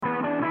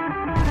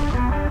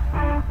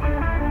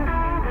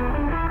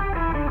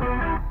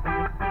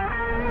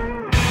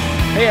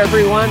Hey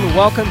everyone,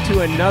 welcome to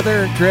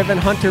another Driven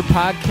Hunter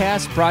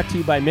podcast brought to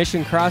you by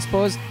Mission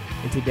Crossbows.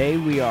 And today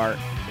we are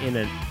in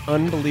an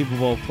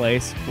unbelievable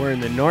place. We're in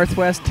the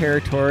Northwest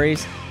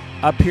Territories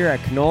up here at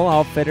Knoll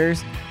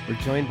Outfitters. We're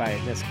joined by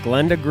Miss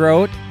Glenda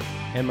Grote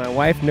and my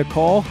wife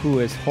Nicole, who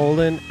is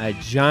holding a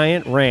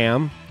giant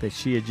ram that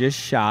she had just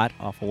shot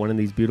off of one of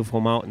these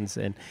beautiful mountains.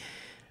 And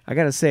I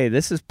got to say,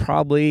 this is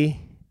probably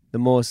the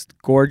most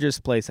gorgeous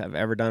place I've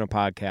ever done a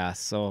podcast.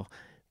 So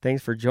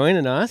thanks for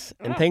joining us,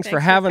 and thanks for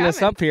having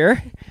us up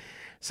here.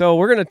 So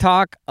we're going to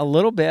talk a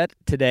little bit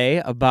today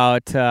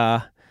about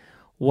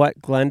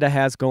what Glenda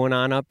has going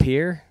on up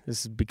here.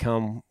 This has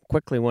become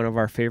quickly one of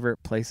our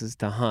favorite places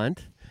to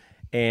hunt,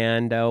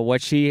 and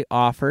what she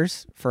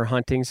offers for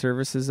hunting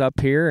services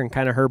up here, and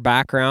kind of her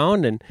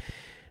background. And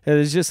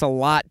there's just a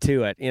lot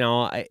to it. You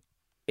know,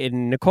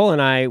 Nicole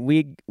and I,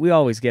 we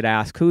always get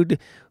asked, who do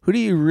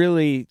you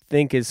really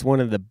think is one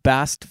of the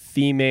best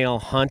female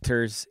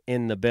hunters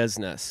in the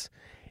business?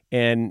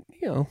 And,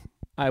 you know,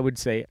 I would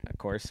say, of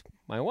course,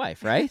 my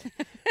wife, right?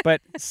 But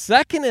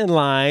second in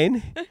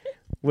line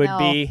would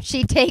be...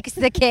 She takes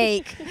the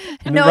cake.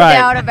 No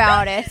doubt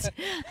about it.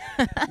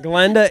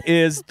 Glenda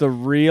is the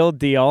real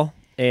deal.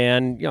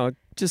 And, you know,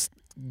 just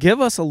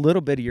give us a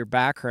little bit of your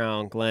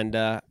background,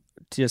 Glenda,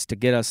 just to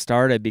get us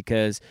started.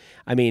 Because,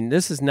 I mean,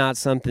 this is not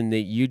something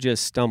that you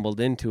just stumbled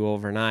into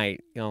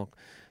overnight. You know,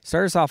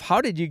 start us off.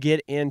 How did you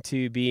get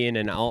into being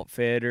an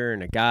outfitter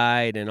and a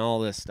guide and all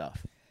this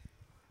stuff?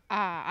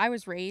 I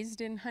was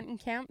raised in hunting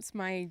camps.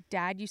 My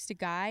dad used to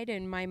guide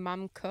and my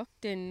mom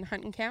cooked in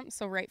hunting camps.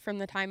 So right from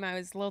the time I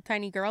was a little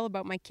tiny girl,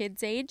 about my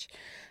kid's age,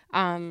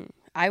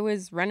 I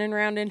was running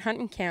around in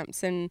hunting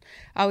camps. And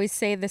I always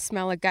say the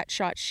smell of gut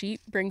shot sheep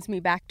brings me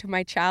back to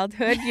my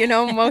childhood. You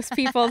know, most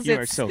people's... You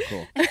are so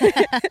cool.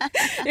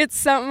 It's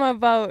something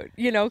about,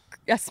 you know,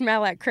 a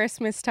smell at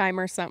Christmas time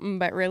or something.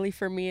 But really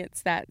for me,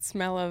 it's that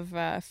smell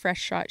of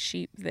fresh shot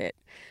sheep that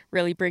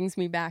really brings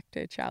me back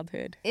to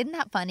childhood. Isn't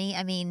that funny?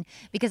 I mean,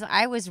 because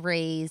I was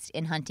raised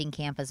in hunting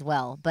camp as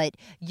well, but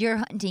your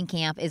hunting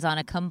camp is on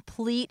a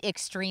complete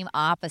extreme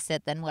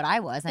opposite than what I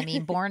was. I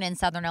mean, born in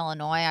Southern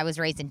Illinois, I was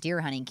raised in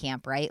deer hunting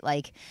camp, right?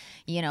 Like,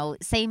 you know,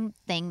 same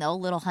thing though,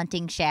 little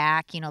hunting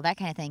shack, you know, that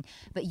kind of thing.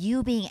 But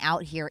you being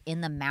out here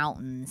in the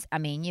mountains, I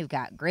mean, you've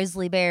got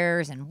grizzly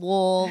bears and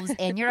wolves,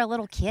 and you're a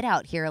little kid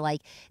out here.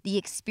 Like, the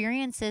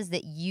experiences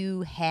that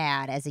you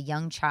had as a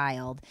young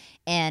child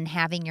and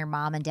having your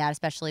mom and dad,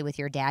 especially with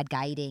your dad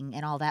guiding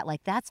and all that,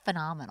 like, that's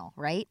phenomenal,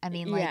 right? I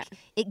mean, like,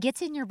 it gets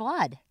in your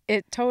blood.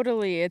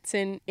 It's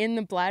in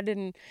the blood.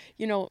 And,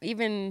 you know,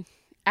 even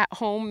at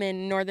home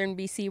in northern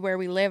BC where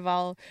we live,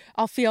 I'll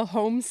feel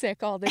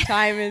homesick all the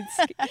time.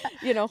 It's,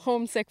 you know,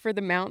 homesick for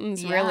the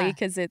mountains, really,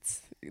 because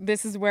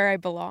this is where I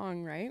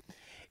belong, right?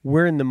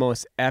 We're in the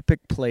most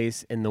epic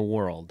place in the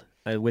world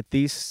with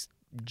these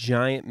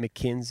giant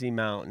McKinsey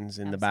Mountains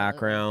in the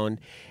background.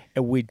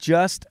 And we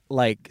just,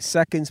 like,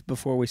 seconds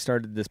before we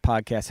started this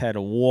podcast, had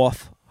a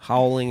wolf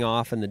howling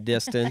off in the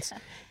distance.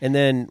 And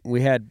then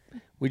we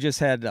just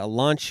had a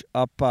lunch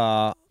up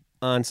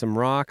on some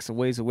rocks a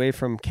ways away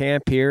from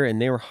camp here, and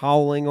they were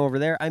howling over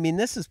there. I mean,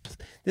 this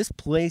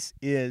place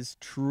is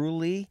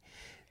truly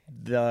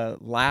the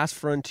last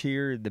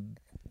frontier, the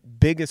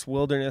biggest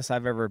wilderness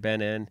I've ever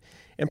been in,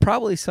 and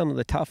probably some of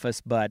the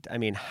toughest. But, I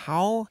mean,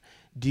 how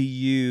do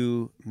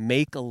you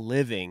make a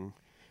living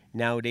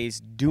nowadays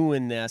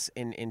doing this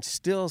and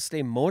still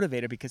stay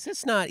motivated? Because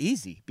it's not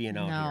easy being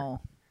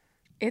out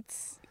here.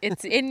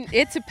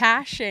 It's a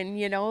passion,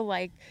 you know,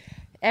 like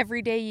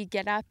every day you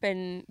get up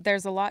and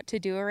there's a lot to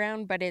do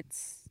around, but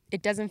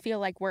it doesn't feel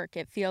like work.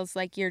 It feels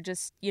like you're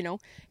just, you know,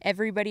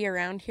 everybody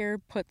around here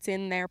puts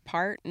in their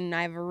part, and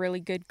I have a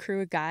really good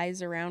crew of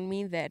guys around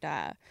me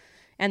that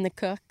and the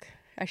cook,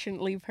 I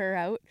shouldn't leave her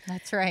out.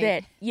 That's right.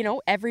 That, you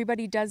know,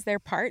 everybody does their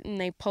part and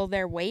they pull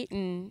their weight,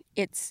 and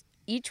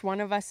each one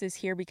of us is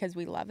here because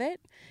we love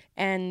it,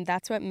 and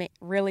that's what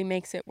really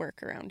makes it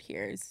work around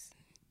here, is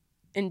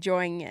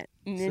enjoying it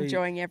and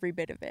enjoying every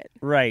bit of it.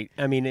 Right.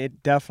 I mean,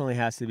 it definitely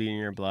has to be in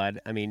your blood.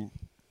 I mean,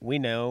 we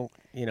know,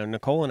 you know,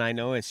 Nicole and I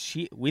know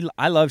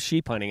I love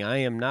sheep hunting. I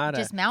am not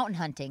just mountain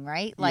hunting,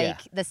 right?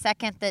 Like, the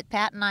second that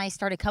Pat and I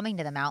started coming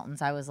to the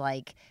mountains, I was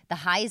like, the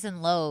highs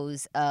and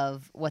lows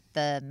of what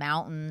the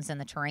mountains and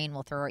the terrain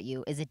will throw at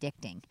you is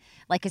addicting.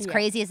 Like, as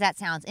crazy as that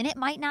sounds, and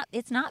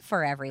it's not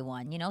for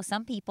everyone. You know,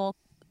 some people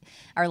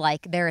are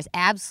like, there is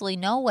absolutely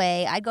no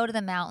way I'd go to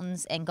the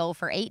mountains and go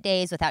for 8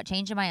 days without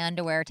changing my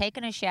underwear,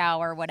 taking a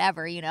shower,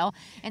 whatever, you know.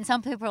 And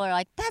some people are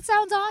like, that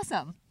sounds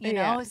awesome, you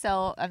know.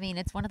 So, I mean,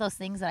 it's one of those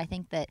things that I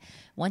think that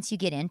once you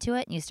get into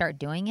it and you start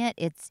doing it,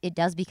 it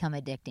does become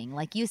addicting.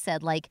 Like you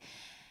said, like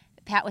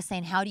Pat was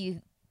saying, how do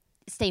you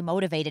stay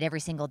motivated every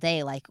single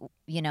day? Like,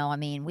 you know, I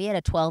mean, we had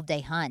a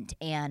 12-day hunt,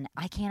 and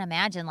I can't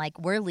imagine, like,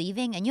 we're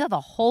leaving and you have a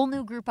whole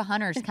new group of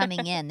hunters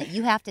coming in that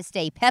you have to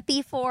stay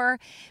peppy for,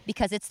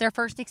 because it's their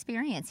first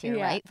experience here,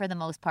 right, for the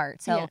most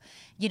part. So,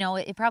 you know,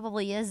 it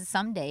probably is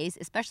some days,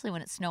 especially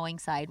when it's snowing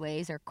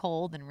sideways or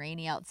cold and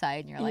rainy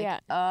outside, and you're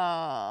like,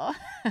 oh.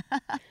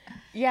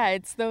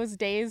 it's those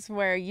days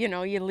where, you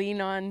know, you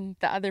lean on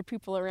the other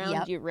people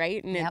around you,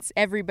 right? And it's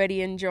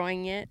everybody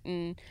enjoying it,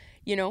 and,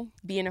 you know,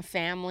 being a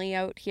family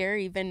out here,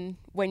 even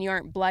when you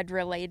aren't blood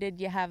related,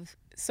 you have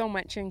so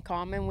much in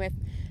common with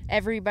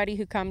everybody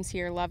who comes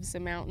here, loves the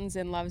mountains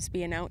and loves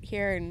being out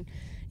here. And,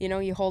 you know,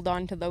 you hold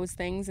on to those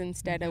things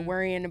instead of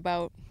worrying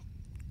about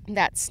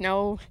that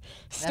storm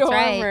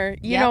or,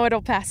 you know,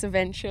 it'll pass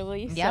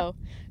eventually. So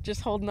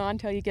just holding on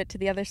till you get to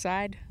the other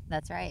side.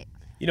 That's right.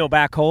 You know,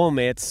 back home,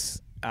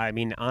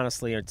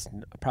 honestly, it's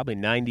probably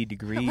 90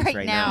 degrees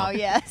right now.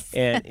 Yes.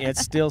 And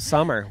it's still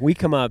summer. We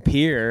come up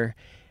here,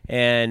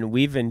 and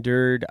we've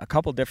endured a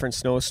couple different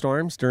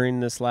snowstorms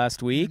during this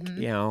last week.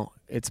 You know,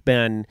 it's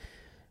been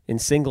in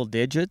single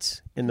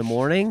digits in the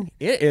morning.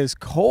 It is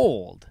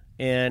cold,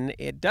 and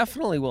it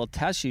definitely will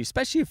test you,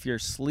 especially if you're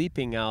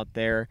sleeping out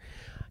there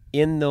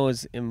in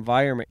that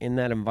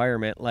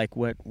environment, like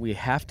what we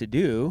have to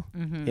do,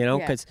 you know,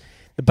 because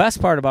the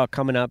best part about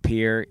coming up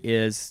here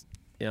is,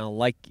 you know,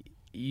 like,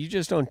 you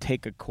just don't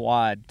take a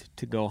quad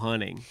to go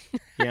hunting,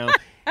 you know.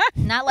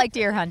 Not like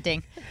deer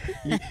hunting.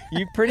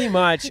 You pretty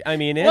much, I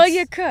mean, it's... Well,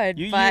 you could,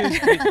 you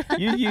but...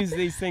 you use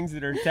these things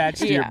that are attached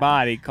to your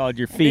body called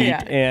your feet,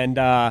 and,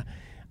 I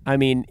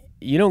mean,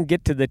 you don't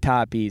get to the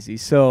top easy.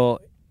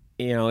 So,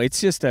 you know,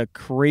 it's just a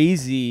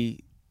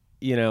crazy...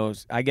 You know,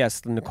 I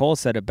guess Nicole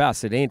said it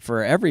best. It ain't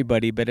for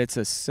everybody, but it's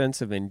a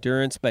sense of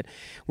endurance. But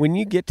when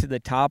you get to the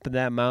top of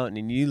that mountain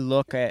and you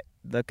look at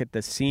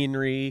the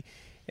scenery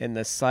and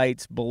the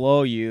sights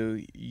below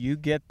you, you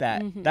get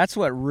that. That's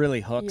what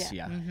really hooks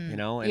you, you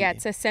know? And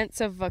it's a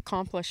sense of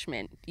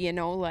accomplishment, you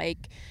know,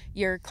 like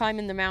you're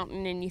climbing the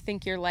mountain and you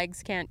think your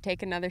legs can't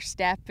take another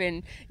step,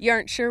 and you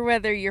aren't sure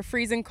whether you're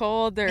freezing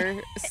cold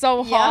or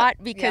so hot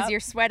because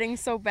you're sweating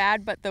so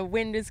bad, but the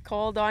wind is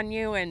cold on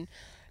you. And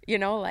you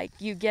know, like,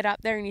 you get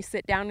up there and you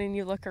sit down and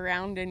you look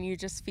around and you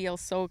just feel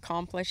so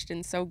accomplished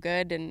and so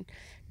good, and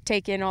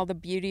take in all the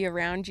beauty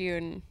around you,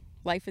 and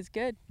life is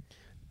good.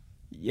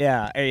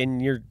 Yeah,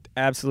 and you're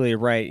absolutely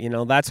right. You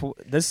know,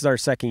 this is our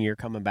second year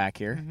coming back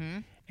here.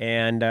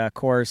 And, of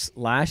course,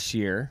 last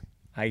year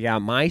I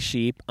got my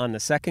sheep on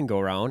the second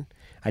go-round.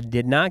 I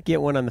did not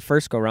get one on the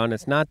first go-round.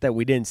 It's not that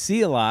we didn't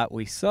see a lot.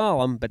 We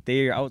saw them, but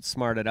they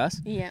outsmarted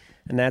us. Yeah.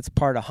 And that's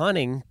part of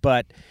hunting.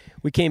 But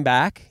we came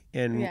back,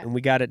 and we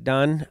got it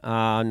done.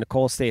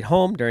 Nicole stayed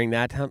home during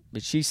that time.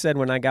 But she said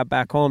when I got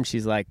back home,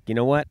 she's like, you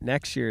know what?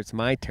 Next year it's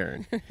my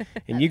turn.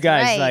 And you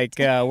guys,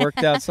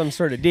 worked out some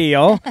sort of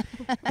deal.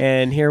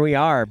 And here we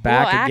are,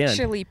 back again. Well,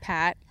 actually,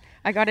 Pat,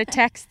 I got a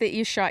text that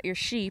you shot your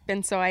sheep.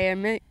 And so I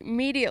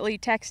immediately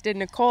texted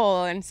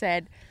Nicole and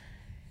said,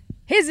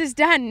 his is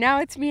done. Now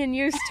it's me and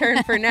you's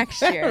turn for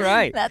next year.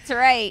 Right. That's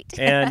right.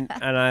 And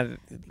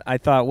I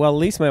thought, well, at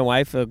least my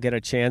wife will get a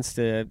chance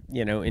to,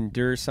 you know,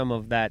 endure some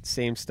of that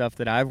same stuff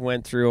that I've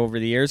went through over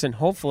the years, and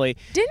hopefully...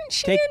 Didn't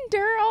she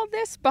endure all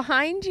this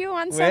behind you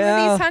on some of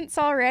these hunts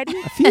already?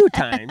 A few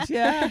times,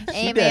 yeah.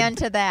 Amen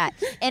to that.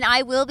 And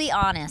I will be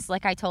honest,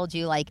 like I told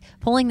you, like,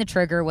 pulling the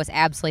trigger was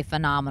absolutely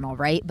phenomenal,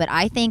 right? But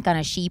I think on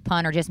a sheep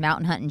hunt or just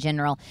mountain hunt in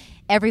general,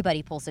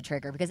 everybody pulls the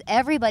trigger, because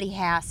everybody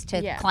has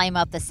to climb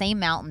up the same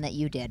mountain that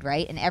you did,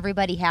 right? And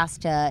everybody has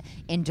to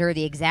endure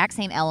the exact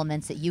same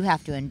elements that you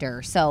have to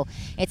endure. So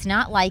it's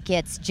not like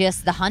it's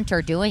just the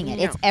hunter doing it.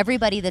 No. It's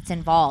everybody that's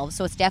involved.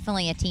 So it's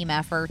definitely a team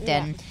effort.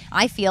 Yeah. And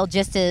I feel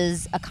just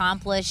as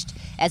accomplished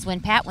as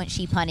when Pat went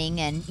sheep hunting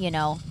and, you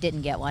know,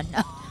 didn't get one.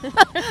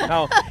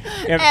 No.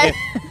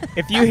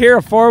 If you hear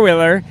a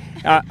four-wheeler,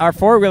 our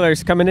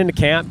four-wheeler's coming into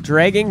camp,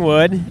 dragging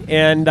wood,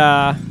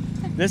 and...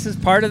 this is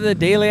part of the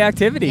daily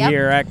activity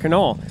here at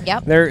Knoll.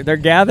 Yep. They're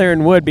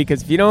gathering wood,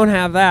 because if you don't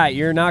have that,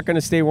 you're not going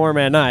to stay warm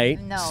at night.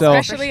 No. So,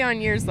 especially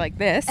on years like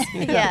this.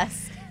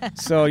 Yes.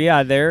 So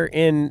yeah, they're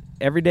in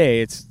every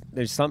day.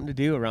 There's something to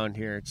do around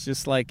here. It's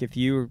just like if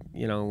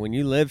when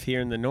you live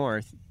here in the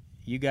north,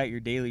 you got your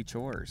daily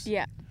chores.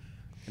 Yeah.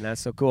 And that's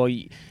so cool.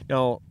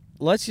 Now,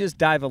 let's just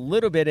dive a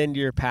little bit into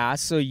your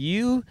past. So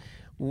you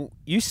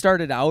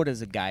started out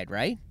as a guide,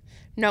 right?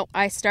 No,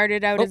 I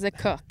started out as a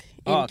cook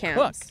in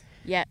camps. Cook.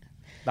 Yeah.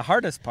 The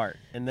hardest part,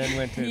 and then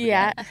went to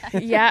yeah.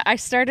 I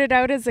started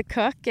out as a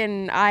cook,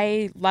 and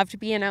I loved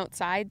being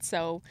outside,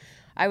 so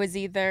I was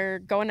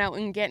either going out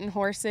and getting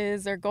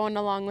horses or going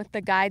along with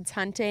the guides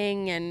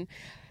hunting, and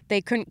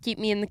they couldn't keep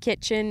me in the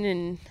kitchen,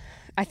 and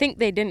I think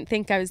they didn't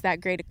think I was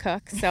that great a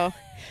cook, so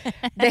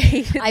I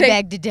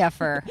beg to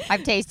differ.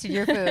 I've tasted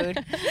your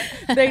food.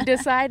 They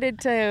decided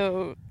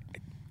to,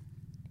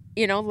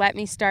 you know, let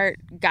me start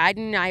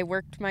guiding. I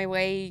worked my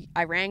way.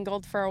 I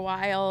wrangled for a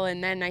while,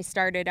 and then I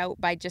started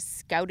out by just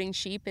scouting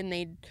sheep, and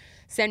they'd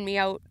send me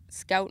out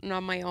scouting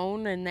on my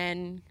own, and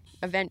then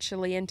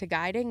eventually into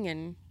guiding,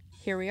 and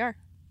here we are.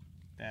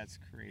 That's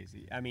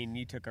crazy. I mean,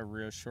 you took a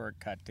real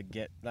shortcut to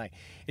get, like,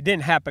 it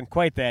didn't happen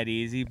quite that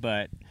easy,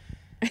 but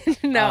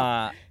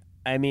no.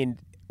 I mean,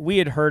 we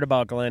had heard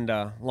about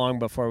Glenda long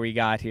before we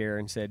got here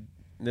and said,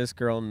 this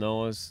girl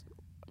knows,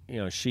 you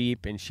know,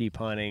 sheep and sheep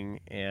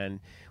hunting,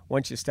 and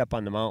once you step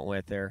on the mountain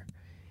with her,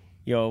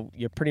 you'll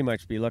pretty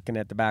much be looking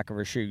at the back of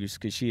her shoes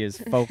because she is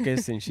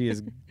focused and she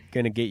is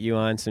going to get you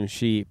on some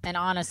sheep. And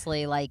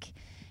honestly, like,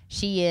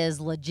 she is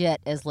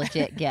legit as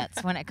legit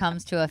gets when it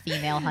comes to a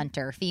female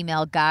hunter,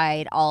 female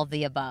guide, all of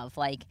the above.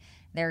 Like,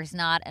 there's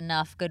not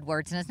enough good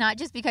words. And it's not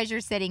just because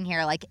you're sitting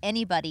here. Like,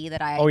 anybody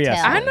that I yes,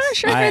 tell. I'm not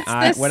sure if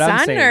it's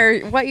the sun or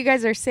what you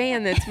guys are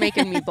saying that's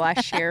making me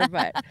blush here.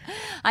 But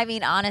I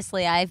mean,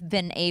 honestly, I've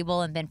been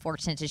able and been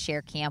fortunate to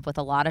share camp with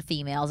a lot of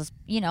females,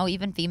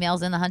 even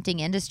females in the hunting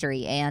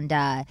industry. And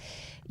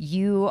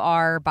you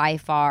are by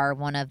far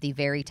one of the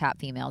very top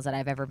females that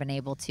I've ever been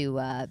able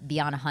to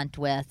be on a hunt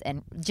with.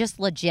 And just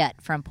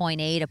legit from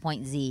point A to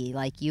point Z.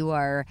 Like, you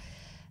are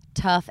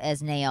tough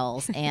as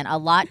nails and a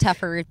lot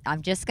tougher.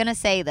 I'm just going to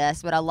say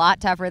this, but a lot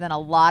tougher than a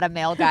lot of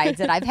male guides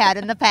that I've had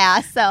in the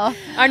past. So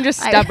I'm just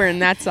stubborn.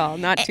 That's all.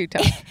 Not too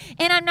tough.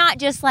 And I'm not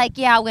just like,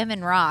 yeah,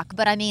 women rock,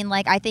 but I mean,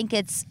 like, I think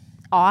it's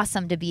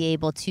awesome to be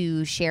able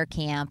to share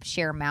camp,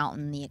 share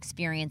mountain, the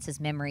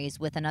experiences, memories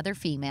with another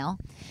female.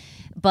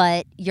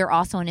 But you're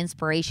also an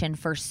inspiration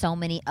for so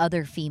many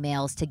other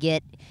females to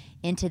get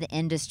into the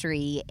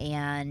industry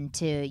and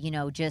to,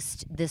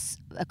 just this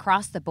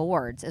across the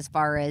boards as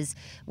far as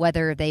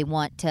whether they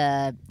want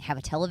to have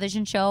a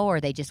television show or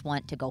they just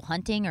want to go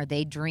hunting or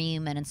they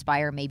dream and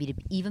aspire maybe to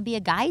even be a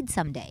guide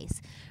some days,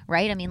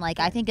 right? I mean, like,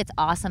 I think it's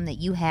awesome that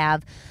you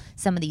have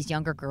some of these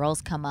younger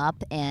girls come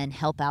up and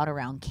help out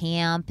around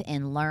camp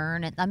and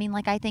learn. I mean,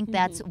 like, I think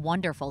that's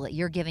wonderful that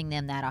you're giving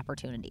them that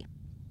opportunity.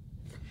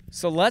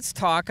 So let's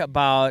talk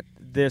about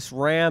this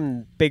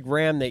big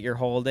ram that you're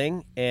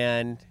holding.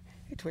 And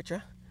hey,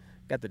 Twitcha,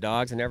 got the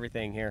dogs and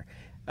everything here.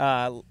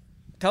 Tell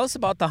us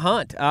about the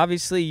hunt.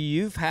 Obviously,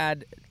 you've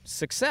had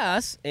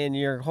success, and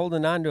you're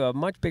holding on to a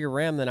much bigger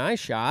ram than I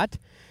shot.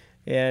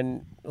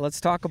 And let's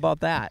talk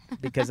about that,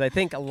 because I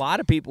think a lot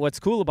of people,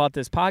 what's cool about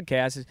this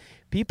podcast is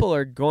people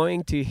are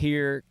going to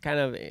hear kind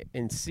of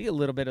and see a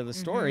little bit of the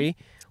story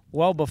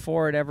well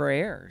before it ever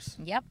airs.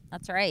 Yep,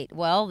 that's right.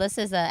 Well, this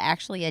is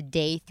actually a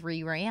day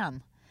 3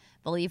 ram,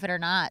 believe it or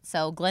not.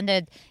 So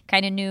Glenda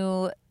kind of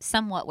knew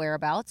somewhat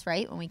whereabouts,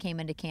 right, when we came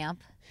into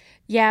camp?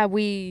 Yeah,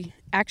 we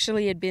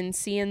actually had been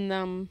seeing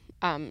them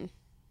during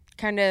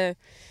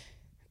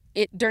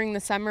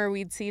the summer.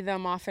 We'd see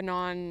them off and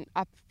on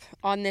up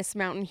on this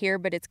mountain here,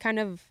 but it's kind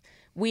of,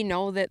 we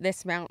know that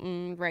this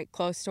mountain right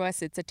close to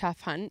us, it's a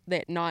tough hunt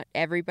that not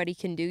everybody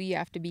can do. You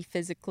have to be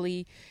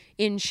physically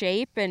in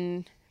shape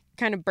and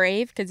kind of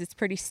brave because it's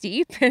pretty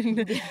steep.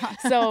 And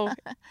so,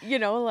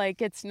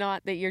 like, it's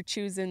not that you're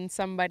choosing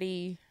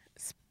somebody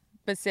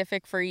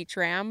specific for each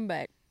ram,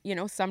 but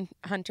some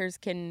hunters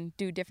can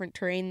do different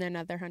terrain than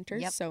other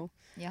hunters. Yep. So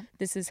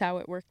this is how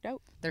it worked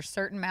out. There's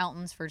certain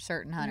mountains for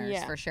certain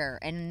hunters, for sure.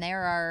 And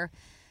there are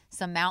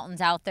some mountains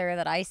out there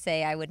that I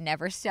say I would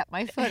never step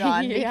my foot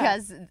on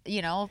because,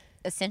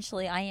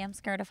 essentially I am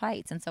scared of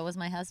heights, and so is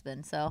my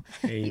husband. So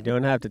hey, you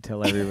don't have to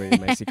tell everybody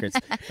my secrets.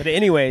 But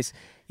anyways,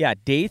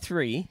 day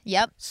 3.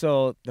 Yep.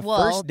 So the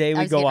first day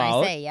we go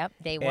out.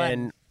 Day 1.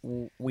 And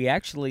we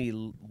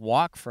actually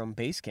walk from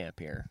base camp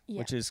here,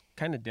 which is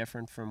kind of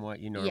different from what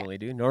you normally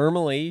do.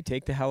 Normally, you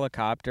take the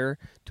helicopter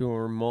to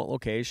a remote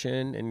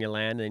location and you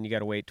land, and you got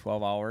to wait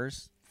 12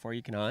 hours before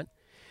you can hunt.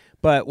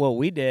 But what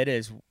we did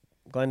is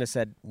Glenda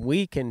said,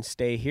 we can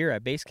stay here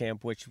at base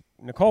camp, which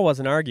Nicole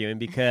wasn't arguing,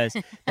 because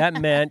that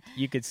meant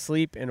you could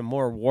sleep in a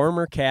more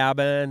warmer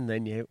cabin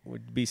than you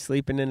would be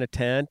sleeping in a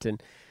tent,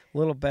 and a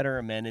little better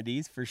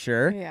amenities for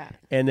sure. Yeah.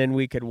 And then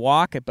we could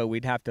walk it, but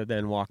we'd have to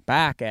then walk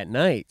back at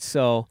night.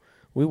 So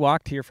we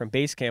walked here from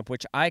base camp,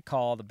 which I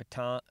call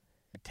the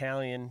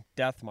Battalion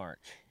Death March.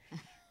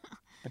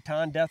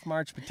 Baton Death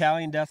March,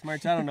 Battalion Death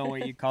March. I don't know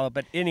what you call it,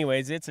 but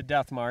anyways, it's a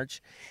death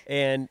march.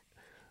 And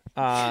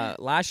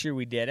last year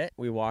we did it.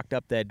 We walked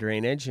up that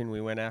drainage and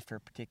we went after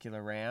a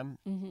particular ram,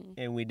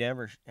 and we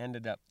never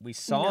ended up. We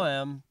saw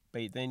him,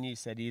 but then you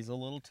said he's a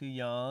little too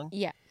young.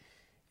 Yeah.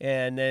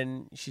 And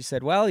then she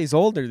said, well, he's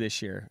older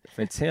this year if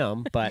it's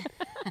him. But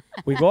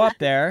we go up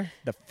there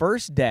the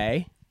first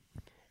day,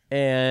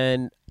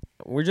 and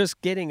we're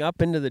just getting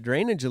up into the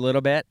drainage a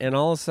little bit, and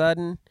all of a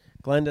sudden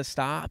Glenda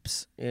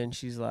stops, and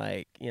she's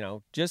like,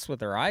 just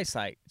with her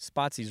eyesight,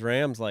 spots these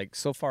rams like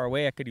so far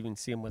away I could even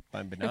see them with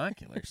my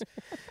binoculars.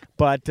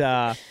 But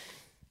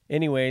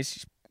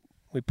anyways,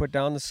 we put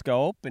down the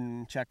scope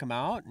and check them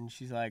out, and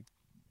she's like,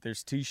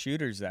 there's 2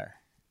 shooters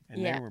there.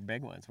 And they were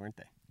big ones, weren't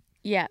they?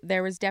 Yeah,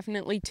 there was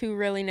definitely 2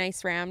 really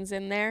nice rams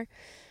in there.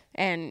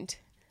 And,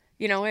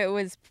 it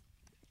was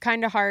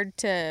kind of hard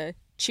to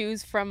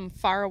choose from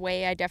far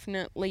away. I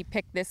definitely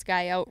picked this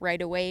guy out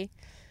right away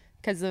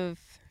because of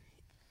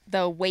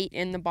the weight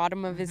in the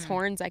bottom of his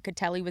horns. I could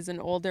tell he was an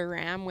older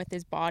ram with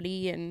his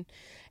body and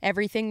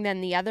everything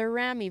than the other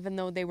ram, even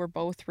though they were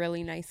both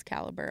really nice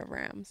caliber of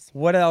rams.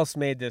 What else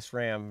made this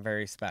ram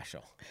very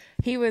special?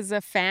 He was a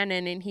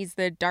Fannin, and he's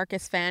the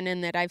darkest Fannin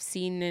that I've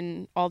seen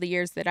in all the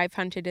years that I've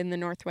hunted in the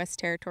Northwest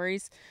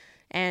Territories.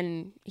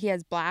 and he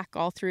has black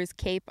all through his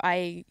cape.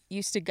 I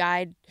used to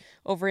guide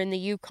over in the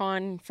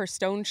Yukon for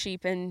stone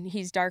sheep, and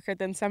he's darker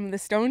than some of the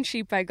stone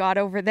sheep I got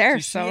over there.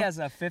 So she has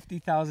a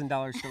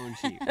 $50,000 stone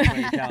sheep. What are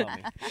you telling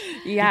me?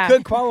 Yeah. He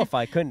could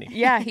qualify, couldn't he?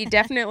 Yeah, he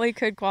definitely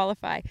could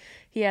qualify.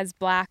 He has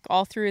black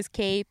all through his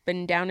cape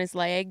and down his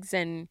legs,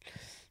 and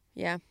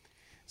yeah.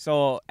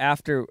 So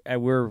after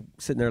we're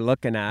sitting there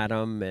looking at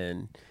him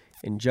and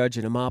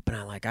judging him up, and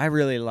I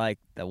really like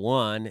the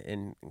one,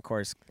 and of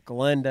course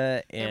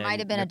Glenda and there might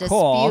have been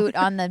Nicole, a dispute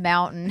on the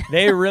mountain.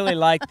 They really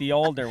like the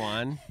older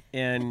one,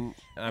 and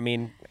I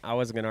mean, I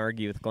wasn't going to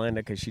argue with Glenda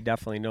because she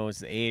definitely knows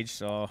the age,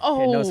 so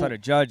and knows how to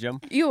judge him.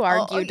 You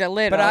argued a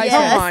little. But I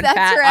Come on, that's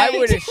Pat. right. I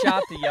would have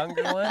shot the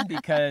younger one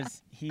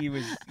because he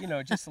was,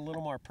 just a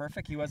little more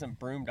perfect. He wasn't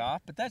broomed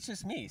off, but that's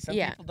just me. Some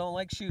people don't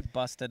like shoot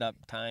busted up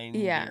tine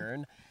deer,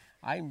 and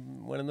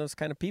I'm one of those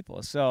kind of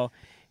people. So,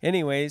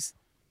 anyways,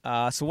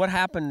 so what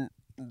happened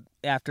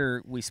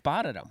after we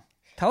spotted them?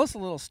 Tell us a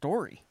little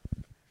story.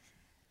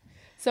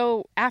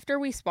 So after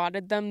we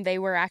spotted them, they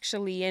were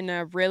actually in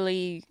a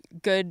really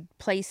good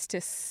place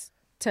to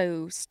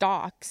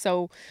stalk.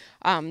 So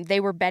they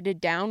were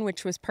bedded down,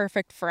 which was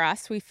perfect for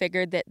us. We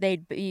figured that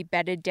they'd be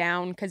bedded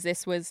down because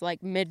this was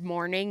like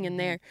mid-morning, and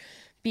they'd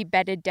be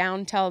bedded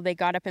down till they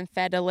got up and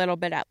fed a little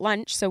bit at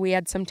lunch. So we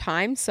had some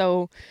time.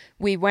 So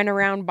we went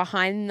around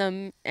behind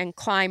them and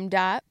climbed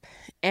up.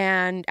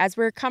 And as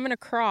we were coming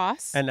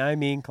across... And I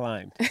mean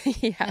climbed.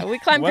 Yeah, we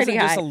climbed pretty high.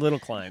 It wasn't just a little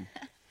climb.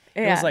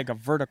 It was like a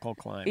vertical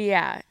climb.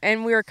 Yeah,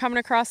 and we were coming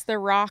across the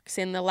rocks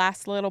in the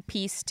last little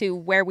piece to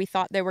where we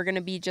thought they were going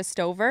to be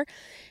just over.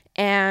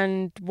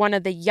 And one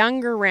of the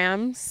younger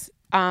rams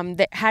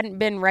that hadn't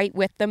been right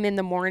with them in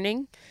the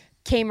morning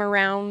came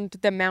around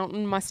the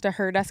mountain, must have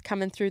heard us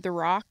coming through the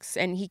rocks,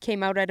 and he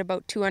came out at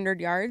about 200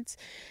 yards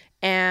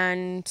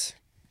and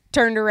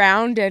turned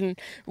around, and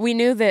we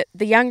knew that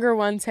the younger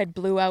ones had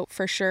blew out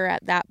for sure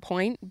at that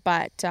point,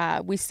 but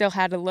we still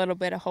had a little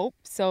bit of hope.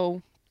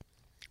 So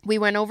we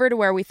went over to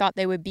where we thought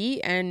they would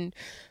be, and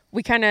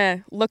we kind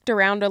of looked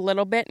around a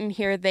little bit, and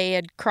here they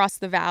had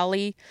crossed the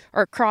valley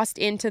or crossed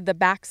into the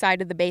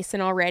backside of the basin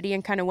already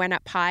and kind of went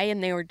up high,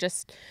 and they were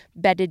just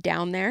bedded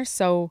down there.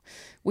 So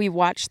we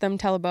watched them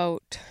till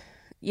about,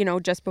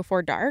 just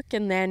before dark,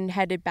 and then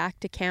headed back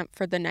to camp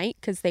for the night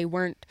because they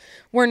weren't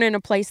in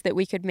a place that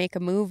we could make a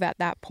move at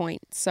that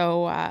point.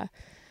 So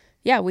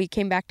we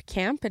came back to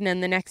camp, and then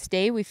the next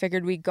day we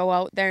figured we'd go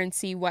out there and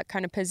see what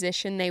kind of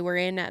position they were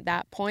in at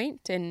that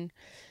point. And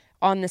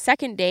on the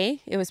second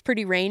day, it was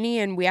pretty rainy,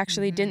 and we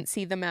actually didn't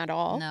see them at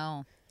all.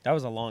 No. That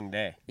was a long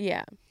day.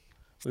 Yeah.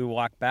 We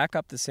walked back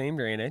up the same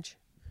drainage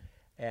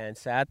and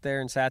sat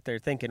there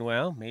thinking,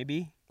 well,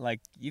 maybe,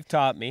 like you've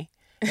taught me,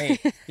 hey,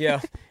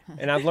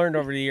 and I've learned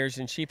over the years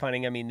in sheep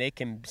hunting, I mean, they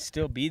can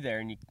still be there,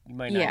 and you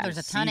might not Yeah, there's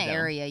a ton of them.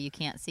 area you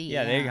can't see.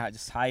 Yeah, they got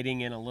just hiding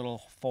in a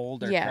little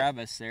fold or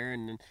crevice there,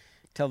 and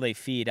until they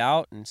feed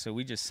out, and so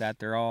we just sat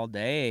there all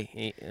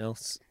day,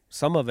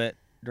 some of it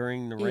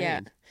during the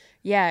rain.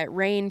 Yeah, it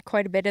rained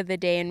quite a bit of the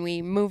day, and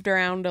we moved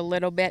around a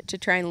little bit to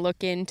try and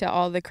look into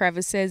all the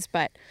crevices,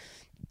 but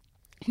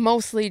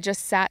mostly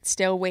just sat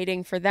still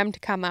waiting for them to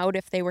come out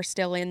if they were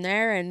still in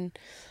there, and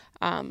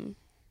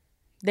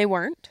they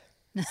weren't.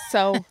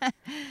 So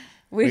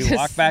we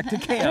walked back to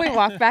camp. We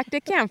walked back to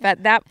camp.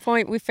 At that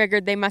point, we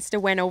figured they must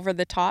have went over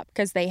the top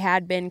because they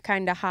had been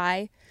kind of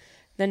high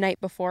the night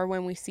before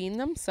when we seen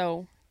them.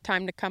 So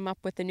time to come up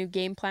with a new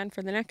game plan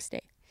for the next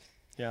day.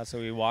 Yeah, so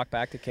we walk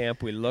back to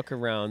camp. We look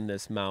around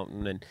this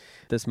mountain, and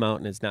this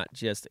mountain is not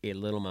just a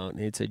little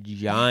mountain. It's a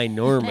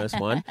ginormous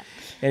one.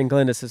 And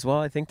Glenda says, well,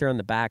 I think they're on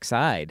the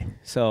backside.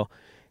 So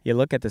you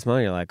look at this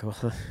mountain, you're like,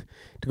 well,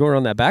 to go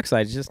around that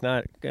backside is just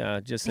not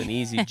just an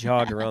easy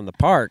jog around the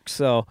park.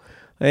 So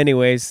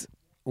anyways,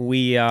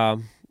 we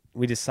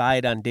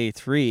decide on day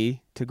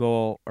 3 to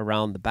go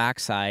around the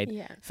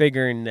backside,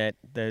 figuring that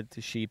the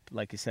sheep,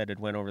 like you said, had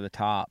went over the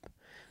top.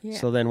 Yeah.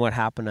 So then what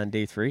happened on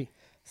day 3?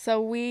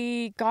 So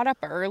we got up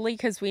early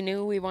because we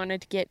knew we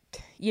wanted to get,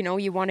 you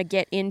want to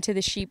get into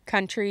the sheep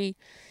country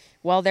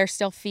while they're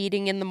still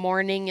feeding in the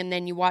morning, and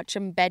then you watch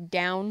them bed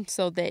down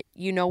so that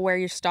you know where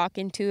you're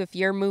stalking to. If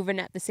you're moving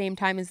at the same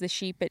time as the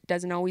sheep, it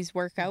doesn't always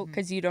work out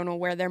because you don't know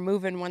where they're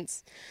moving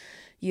once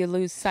you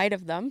lose sight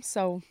of them.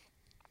 So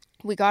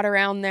we got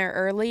around there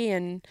early,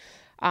 and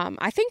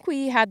I think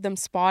we had them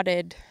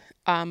spotted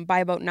by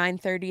about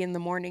 9:30 in the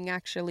morning.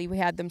 Actually, we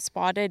had them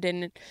spotted,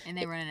 and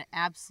they were in an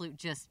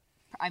absolute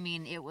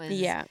it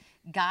was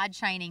God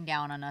shining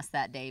down on us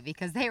that day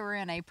because they were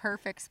in a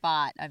perfect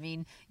spot. I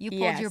mean, you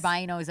pulled your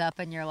binos up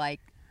and you're like,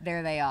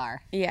 there they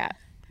are. Yeah.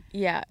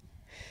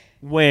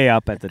 Way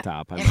up at the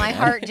top. And my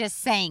heart just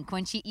sank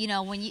when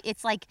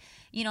it's like,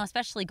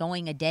 especially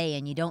going a day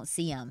and you don't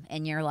see them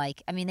and you're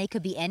like, I mean, they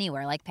could be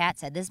anywhere. Like Pat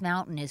said, this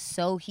mountain is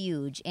so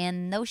huge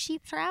and those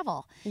sheep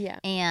travel. Yeah.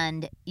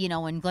 And,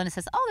 when Glenda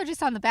says, oh, they're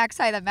just on the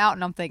backside of the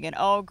mountain, I'm thinking,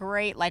 oh,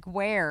 great. Like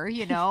where,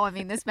 I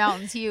mean, this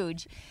mountain's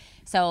huge.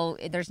 So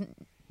there's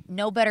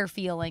no better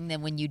feeling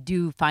than when you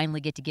do finally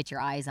get your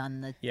eyes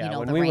on the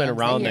when the we went rams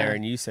around that there you're-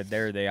 and you said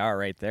there they are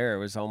right there, it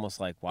was almost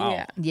like wow.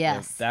 Yeah.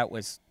 Yes. That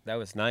was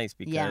nice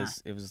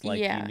because it was like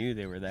Yeah. you knew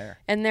they were there.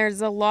 And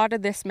there's a lot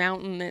of this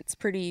mountain that's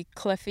pretty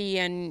cliffy,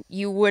 and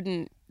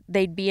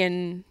they'd be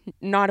in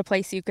not a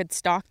place you could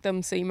stalk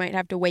them, so you might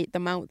have to wait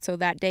them out. So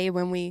that day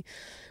when we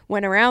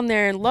went around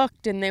there and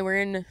looked, and they were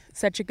in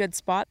such a good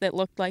spot that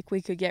looked like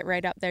we could get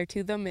right up there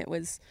to them, it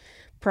was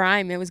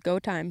prime. It was go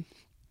time.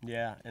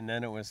 Yeah, and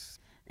then it was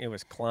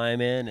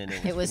climbing and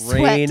It was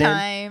raining. sweat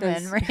time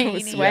and It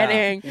was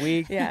raining.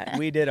 sweating.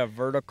 We did a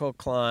vertical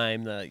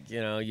climb that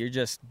you're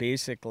just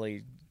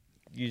basically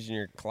using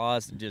your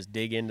claws to just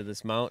dig into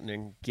this mountain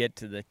and get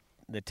to the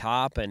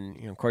top,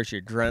 and of course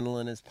your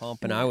adrenaline is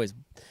pumping.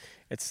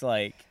 It's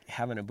like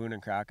having a Boone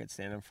and Crockett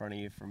stand in front of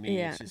you for me.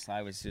 Yeah. It's just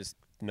I was just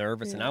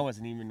nervous and I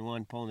wasn't even the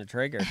one pulling the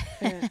trigger.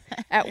 Yeah.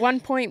 At one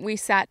point we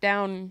sat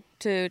down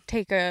to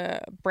take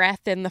a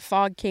breath, and the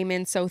fog came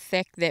in so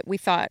thick that we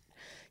thought,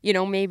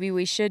 maybe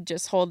we should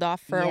just hold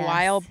off for a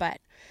while, but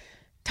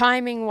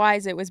timing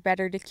wise it was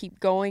better to keep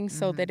going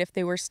so that if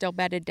they were still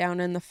bedded down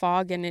in the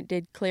fog and it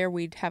did clear,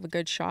 we'd have a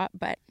good shot.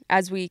 But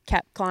as we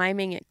kept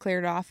climbing, it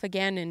cleared off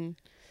again, and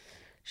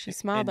she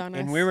smiled on us.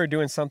 And we were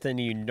doing something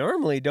you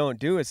normally don't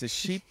do as a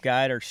sheep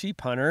guide or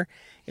sheep hunter,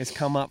 is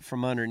come up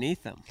from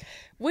underneath them.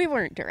 We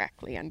weren't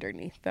directly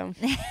underneath them.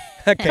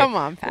 Okay. Come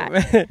on,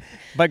 Pat.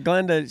 But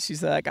Glenda,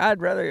 she's like, I'd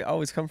rather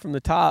always come from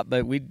the top,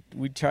 but we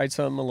tried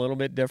something a little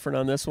bit different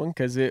on this one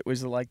because it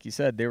was like you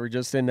said, they were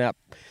just in that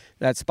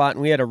spot,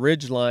 and we had a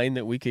ridge line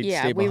that we could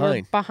stay behind. We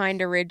were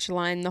behind a ridge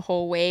line the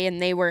whole way,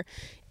 and they were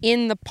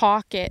in the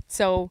pocket,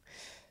 so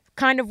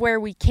kind of where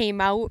we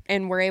came out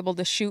and were able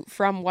to shoot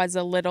from was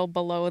a little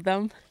below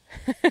them.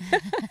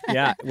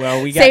 Yeah,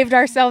 well, we saved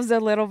ourselves a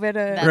little bit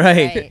of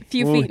Right.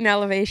 few feet in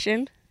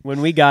elevation.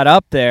 When we got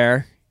up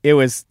there, it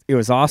was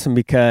awesome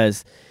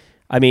because,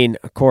 I mean,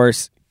 of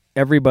course,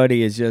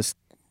 everybody is just,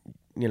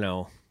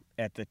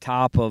 at the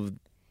top of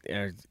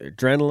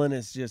adrenaline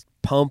is just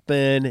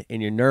pumping,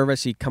 and you're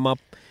nervous. We come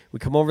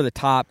over the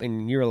top,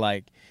 and you're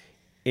like,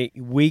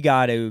 we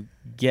got to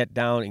get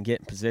down and get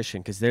in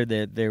position because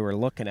they were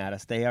looking at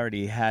us. They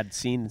already had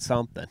seen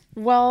something.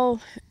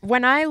 Well,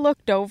 when I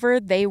looked over,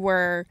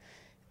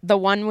 the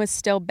one was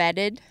still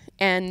bedded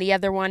and the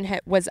other one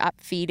was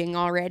up feeding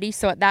already.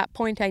 So at that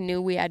point, I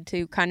knew we had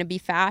to kind of be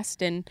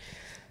fast, and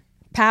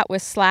Pat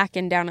was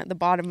slacking down at the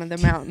bottom of the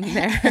mountain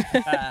there.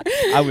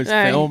 I was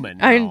filming.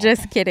 I'm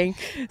just kidding.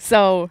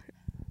 So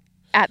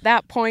at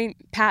that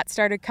point, Pat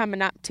started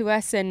coming up to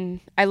us, and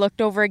I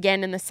looked over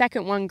again, and the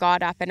second one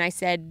got up, and I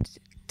said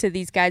to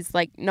these guys,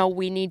 like, no,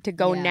 we need to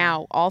go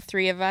now. All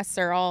three of us,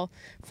 or all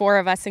four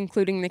of us,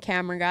 including the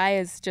camera guy,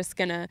 is just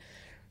going to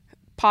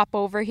pop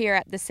over here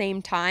at the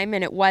same time.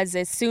 And it was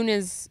as soon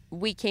as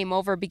we came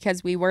over,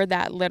 because we were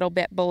that little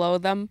bit below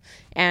them,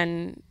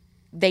 and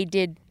they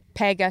did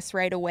peg us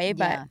right away.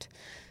 But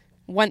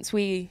once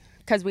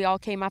because we all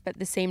came up at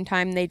the same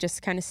time, they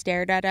just kind of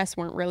stared at us,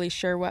 weren't really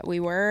sure what we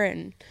were,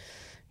 and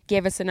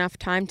gave us enough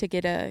time to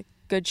get a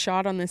good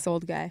shot on this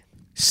old guy.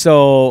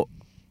 So,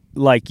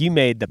 like, you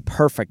made the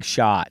perfect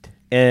shot,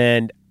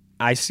 and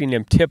I seen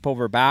him tip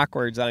over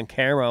backwards on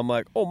camera. I'm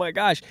like, oh my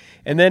gosh.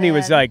 And then he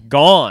was like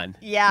gone.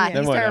 Yeah, Then he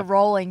what started happened?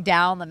 rolling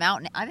down the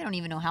mountain. I don't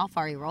even know how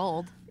far he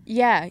rolled.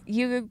 Yeah,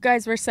 you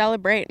guys were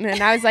celebrating,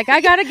 and I was like,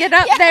 I got to get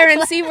up there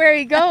and see where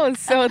he goes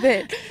so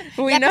that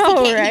we know,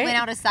 'cause right? He went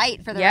out of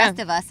sight for the rest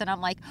of us, and I'm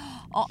like,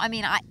 oh, I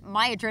mean,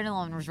 my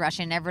adrenaline was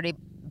rushing. Everybody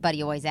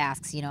always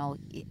asks, do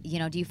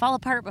you fall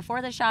apart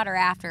before the shot or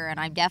after? And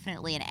I'm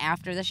definitely an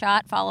after the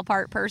shot fall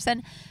apart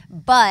person.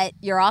 But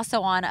you're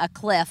also on a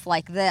cliff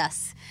like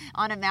this,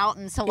 on a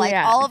mountain. So,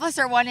 all of us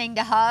are wanting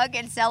to hug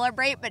and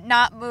celebrate, but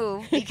not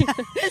move because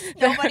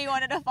nobody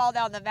wanted to fall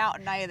down the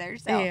mountain either.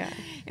 So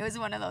it was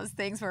one of those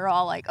things where we're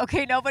all like,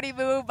 okay, nobody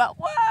move, but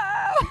whoa,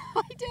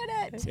 I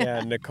did it.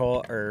 Yeah,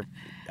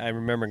 I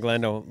remember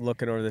Glenda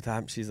looking over the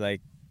top. She's like,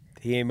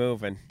 he ain't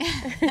moving.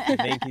 I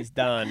think he's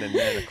done. And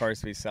then, of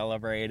course, we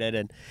celebrated.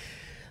 And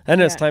then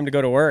it's time to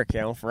go to work,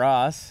 for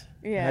us.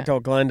 Yeah. I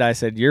told Glenda, I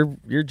said, your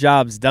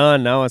job's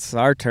done. Now it's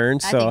our turn.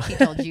 So I think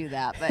she told you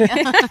that.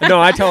 But No,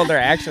 I told her.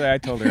 Actually,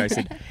 I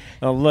said,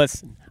 oh,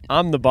 listen,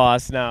 I'm the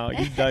boss now.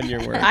 You've done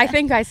your work. I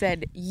think I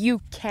said,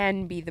 you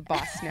can be the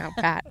boss now,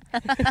 Pat.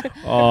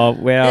 Oh,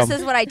 well. This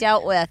is what I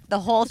dealt with the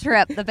whole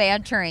trip, the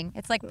bantering.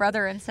 It's like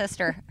brother and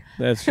sister.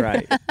 That's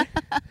right.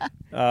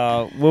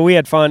 Well, we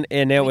had fun,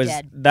 and it was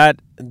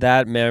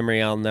that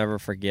memory I'll never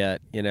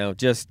forget.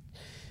 Just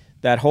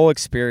that whole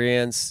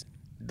experience,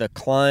 the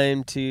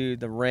climb to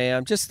the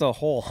ram, just the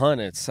whole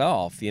hunt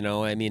itself.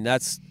 I mean,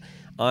 that's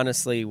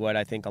honestly what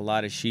I think a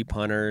lot of sheep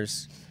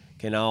hunters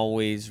can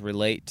always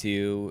relate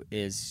to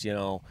is,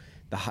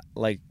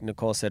 like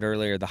Nicole said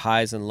earlier, the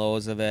highs and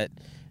lows of it,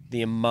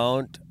 the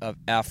amount of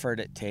effort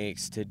it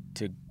takes to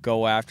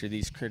go after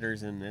these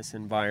critters in this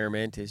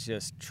environment is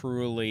just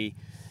truly,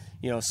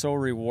 so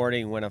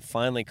rewarding when it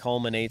finally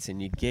culminates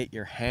and you get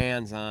your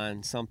hands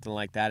on something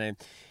like that. And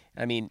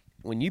I mean,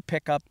 when you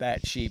pick up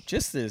that sheep,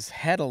 just his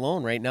head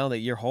alone right now that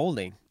you're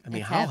holding, I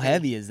mean, It's how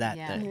heavy is that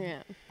Yeah. thing?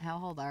 Yeah.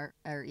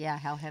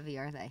 How heavy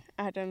are they?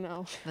 I don't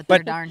know. But But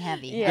they're darn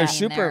heavy. Yeah. They're I mean,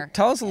 super.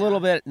 Tell us a little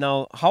bit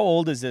now. How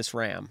old is this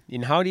ram?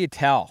 And how do you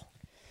tell?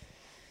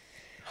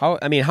 How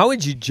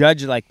would you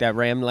judge like that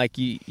ram? Like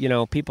you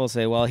know, people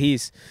say, well,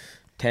 he's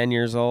 10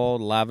 years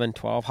old, 11,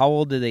 12. How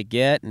old do they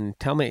get? And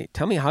tell me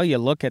how you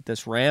look at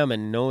this ram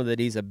and know that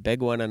he's a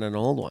big one and an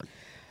old one.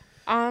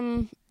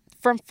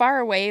 From far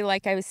away,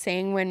 like I was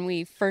saying, when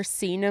we first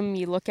seen him,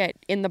 you look at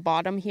in the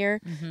bottom here,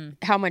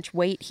 how much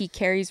weight he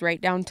carries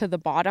right down to the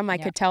bottom. I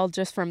could tell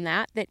just from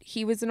that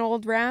he was an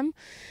old ram.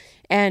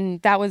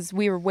 And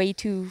we were way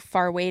too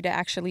far away to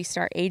actually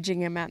start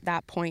aging him at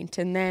that point.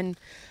 And then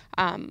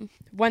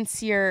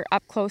once you're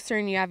up closer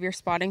and you have your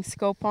spotting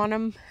scope on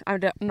him, I'm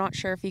not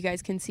sure if you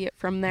guys can see it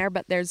from there,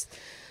 but there's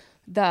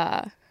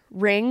the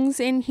rings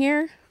in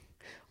here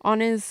on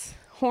his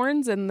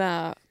horns, and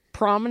the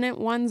prominent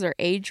ones are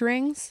age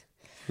rings.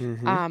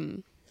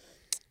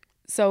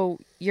 So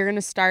you're going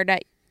to start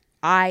at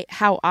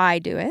how I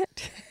do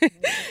it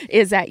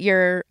is at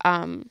your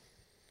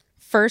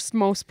first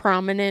most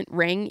prominent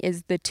ring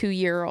is the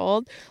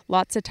 2-year-old.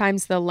 Lots of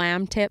times the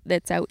lamb tip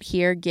that's out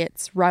here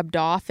gets rubbed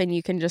off and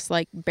you can just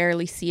like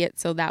barely see it.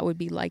 So that would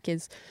be like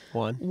his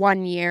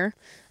 1 year.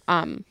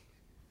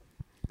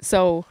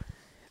 So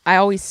I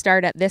always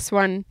start at this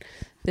one,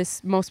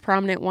 this most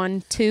prominent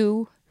one,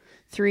 2,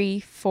 3,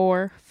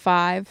 4,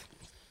 5,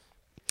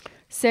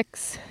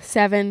 6,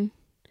 7,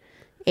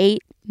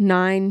 8,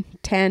 9,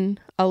 10,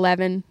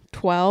 11,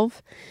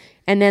 12.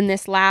 And then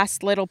this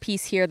last little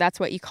piece here, that's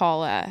what you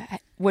call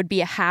would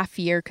be a half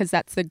year, because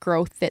that's the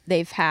growth that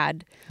they've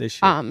had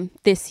this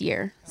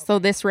year. Okay. So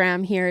this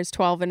ram here is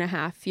 12 and a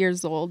half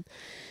years old.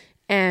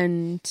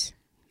 And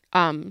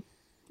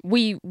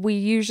we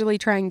usually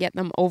try and get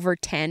them over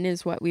 10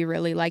 is what we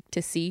really like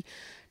to see.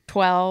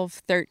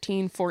 12,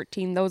 13,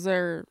 14, those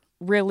are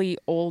really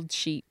old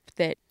sheep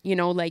that, you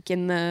know, like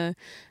in the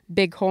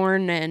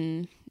Bighorn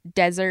and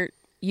desert,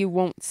 you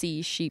won't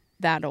see sheep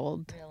that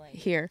old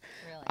here.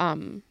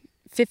 Really?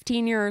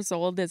 15 years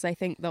old is, I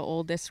think, the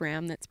oldest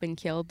ram that's been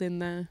killed in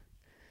the...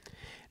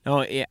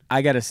 No,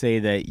 I got to say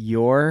that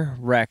your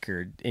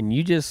record, and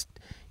you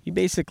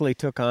basically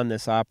took on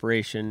this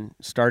operation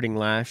starting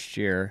last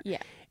year.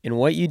 Yeah. And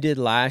what you did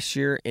last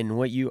year and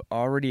what you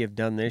already have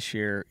done this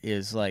year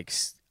is like,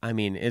 I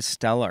mean, it's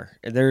stellar.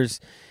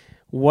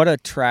 What a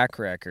track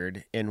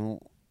record, and,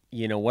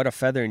 you know, what a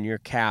feather in your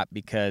cap,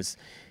 because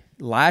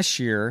last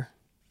year,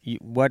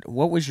 what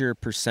was your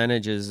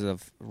percentages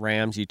of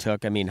rams you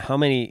took? I mean,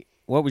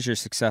 what was your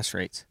success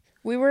rates?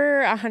 We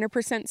were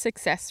 100%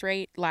 success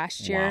rate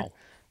last year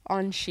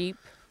on sheep.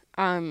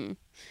 And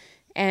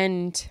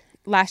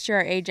last year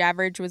our age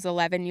average was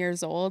 11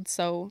 years old.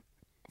 So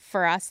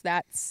for us,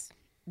 that's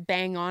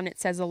bang on. It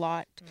says a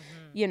lot,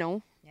 you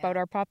know, about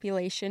our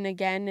population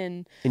again.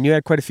 And you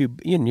had quite a few,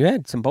 you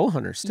had some bow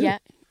hunters too.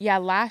 Yeah.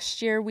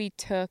 Last year we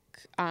took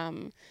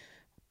 5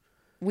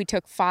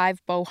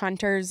 bow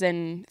hunters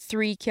and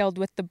 3 killed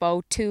with the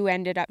bow. 2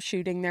 ended up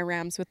shooting their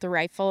rams with the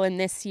rifle. And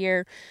this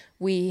year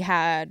we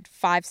had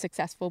 5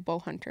 successful bow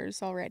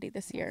hunters already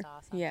this year.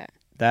 That's awesome. Yeah.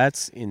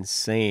 That's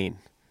insane.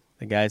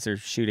 The guys are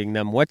shooting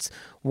them.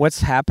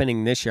 What's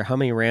happening this year? How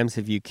many rams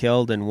have you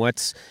killed, and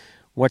what's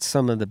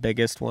some of the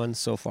biggest ones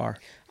so far?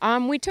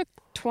 We took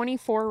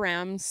 24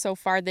 rams so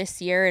far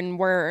this year, and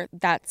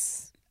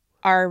that's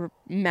our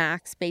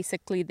max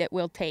basically that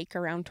we'll take,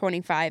 around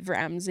 25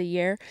 rams a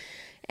year.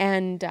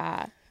 And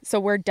so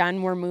we're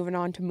done. We're moving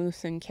on to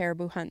moose and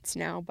caribou hunts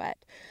now. But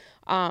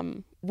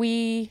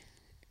we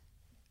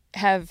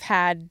have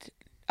had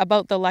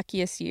about the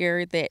luckiest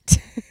year that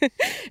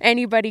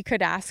anybody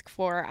could ask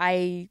for.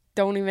 I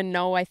don't even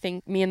know. I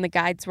think me and the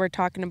guides were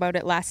talking about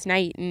it last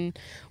night, and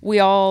we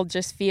all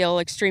just feel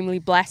extremely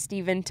blessed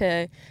even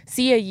to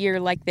see a year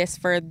like this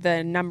for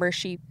the number of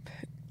sheep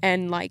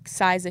and like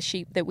size of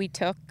sheep that we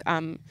took.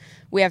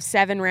 We have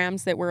 7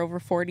 rams that were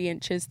over 40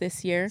 inches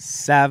this year.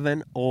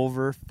 7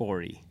 over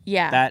 40.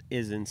 Yeah. That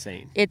is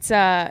insane. That's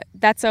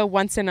a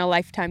once in a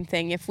lifetime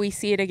thing. If we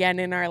see it again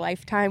in our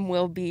lifetime,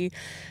 we'll be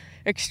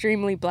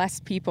extremely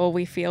blessed people.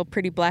 We feel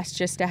pretty blessed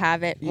just to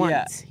have it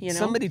once, you know.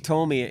 Somebody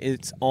told me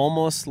it's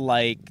almost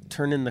like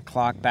turning the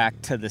clock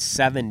back to the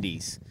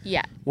 70s.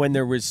 Yeah. When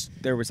there was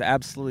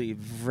absolutely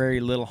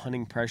very little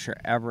hunting pressure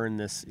ever in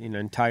this,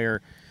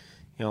 entire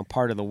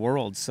part of the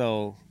world.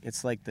 So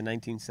it's like the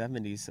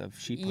 1970s of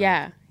sheep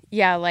hunting.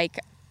 Yeah, like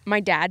my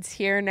dad's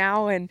here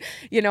now, and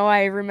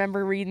I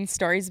remember reading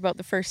stories about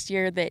the first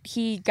year that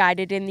he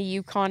guided in the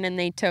Yukon, and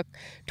they took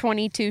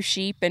 22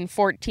 sheep and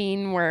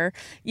 14 were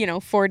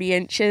 40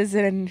 inches,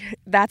 and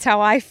that's how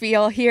I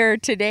feel here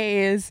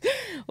today. Is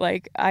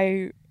like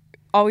I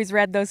always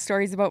read those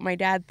stories about my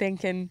dad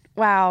thinking,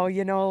 wow,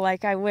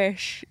 like I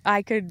wish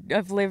I could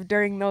have lived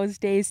during those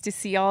days to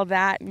see all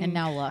that. And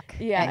now look.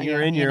 Yeah.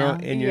 You're in your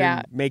own, and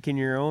you're making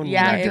your own.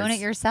 Yeah. You're doing it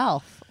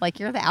yourself. Like,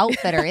 you're the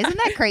outfitter. Isn't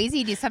that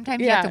crazy? Do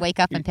sometimes you have to wake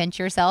up and pinch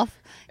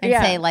yourself and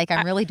say, like,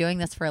 I'm really doing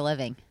this for a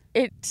living?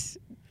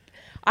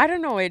 I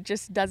don't know. It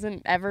just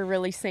doesn't ever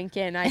really sink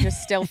in. I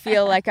just still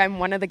feel like I'm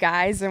one of the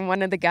guys and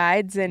one of the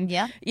guides. And,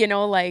 you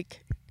know,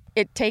 like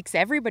it takes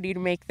everybody to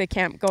make the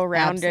camp go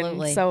round.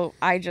 Absolutely. And so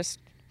I just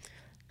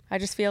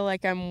feel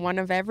like I'm one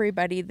of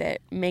everybody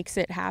that makes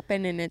it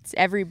happen. And it's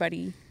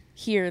everybody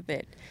here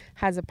that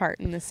has a part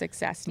in the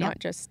success, not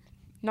just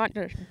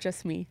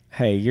me.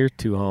 Hey, you're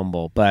too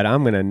humble, but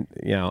I'm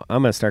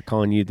gonna start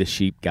calling you the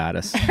sheep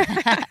goddess.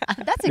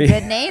 That's a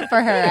good name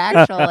for her,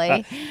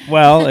 actually.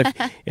 Well,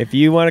 if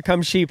you want to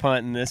come sheep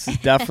hunting, this is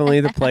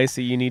definitely the place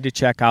that you need to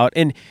check out.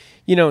 And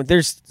you know,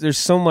 there's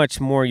so much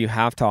more you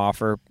have to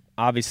offer.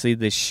 Obviously,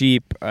 the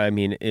sheep, I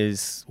mean,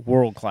 is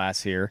world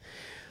class here.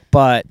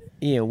 But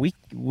you know,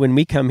 when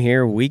we come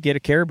here, we get a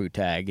caribou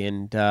tag.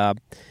 And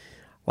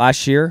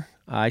last year,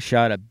 I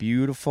shot a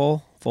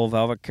beautiful full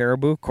velvet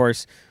caribou. Of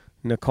course,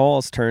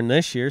 Nicole's turn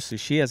this year, so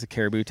she has a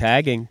caribou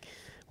tag. And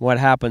what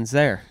happens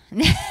there?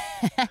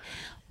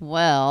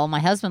 Well, my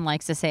husband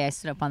likes to say I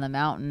stood up on the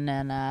mountain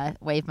and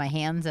waved my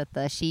hands at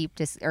the sheep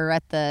or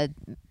at the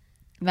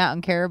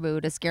mountain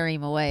caribou to scare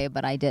him away,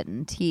 but I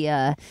didn't.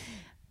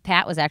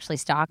 Pat was actually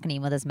stalking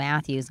him with his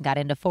Matthews and got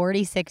into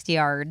 46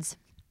 yards.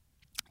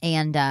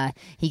 And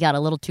he got a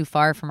little too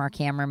far from our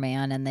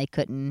cameraman, and they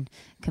couldn't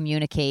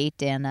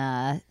communicate.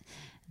 And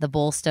the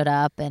bull stood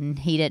up, and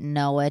he didn't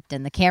know it,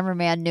 and the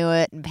cameraman knew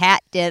it, and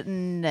Pat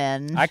didn't.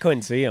 And I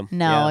couldn't see him.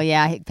 No,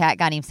 Pat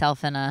got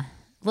himself in a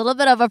little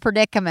bit of a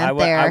predicament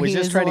there. I was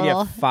just trying to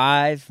get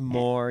 5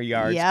 more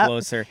yards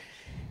closer,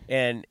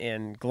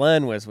 and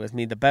Glenn was with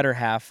me, the better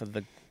half of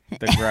the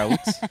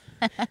groats.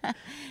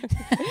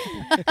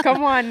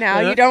 Come on now,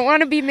 you don't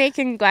want to be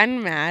making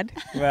Glenn mad.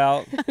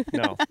 Well,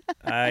 no,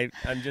 I'm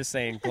just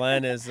saying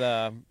Glenn is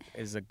a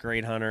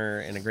great hunter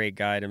and a great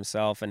guide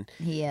himself, and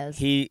he is.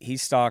 He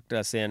stalked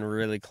us in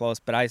really close,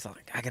 but I was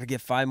like, I got to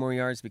get 5 more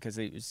yards because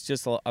it was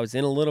just I was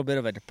in a little bit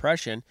of a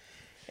depression,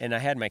 and I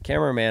had my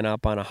cameraman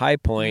up on a high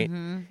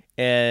point,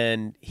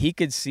 and he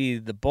could see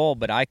the bull,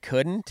 but I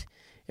couldn't.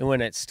 And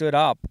when it stood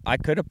up, I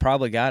could have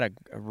probably got a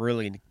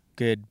really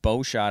good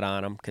bow shot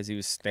on him because he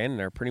was standing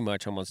there pretty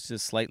much almost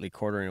just slightly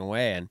quartering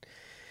away. And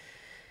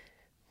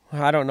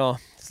I don't know,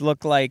 it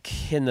looked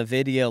like in the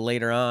video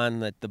later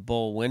on that the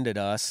bull winded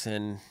us,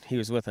 and he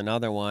was with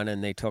another one,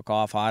 and they took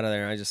off out of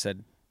there. And I just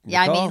said,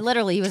 yeah, I mean,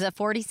 literally, he was at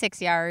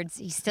 46 yards.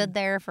 He stood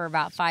there for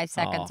about 5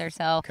 seconds or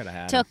so,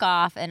 took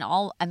off, and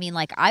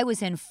I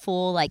was in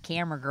full,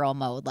 camera girl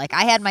mode. Like,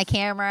 I had my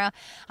camera,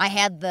 I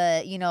had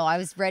I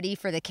was ready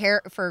for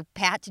for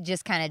Pat to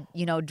just kind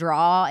of,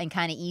 draw and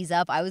kind of ease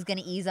up. I was going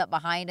to ease up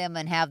behind him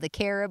and have the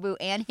caribou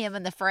and him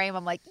in the frame.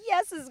 I'm like,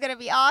 yes, this is going to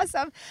be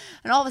awesome.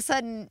 And all of a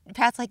sudden,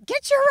 Pat's like,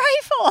 get your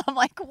rifle. I'm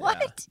like,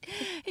 what?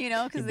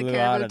 Yeah. Because the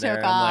caribou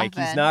took off. I'm like,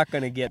 he's not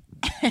going to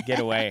get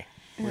away.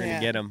 We're going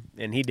to get him.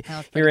 And he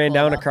ran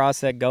down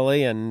across that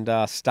gully and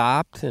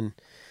stopped. And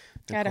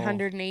at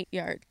 108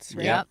 yards.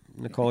 Right? Yep.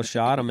 Nicole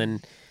shot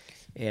him.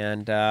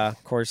 And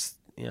of course,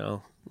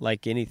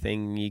 like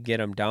anything, you get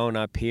him down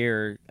up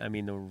here. I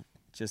mean,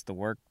 the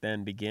work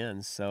then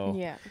begins. So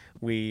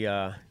we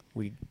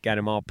got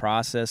him all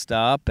processed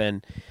up.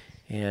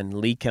 And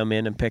Lee come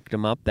in and picked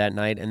him up that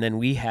night. And then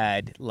we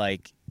had,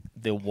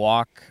 the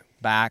walk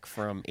back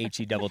from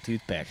HE double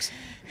toothpicks.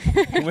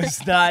 It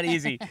was not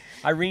easy.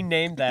 I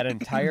renamed that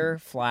entire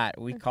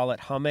flat. We call it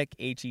Hummock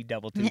HE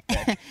double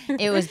toothpick.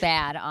 It was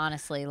bad,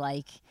 honestly.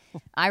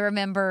 I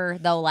remember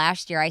though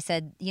last year I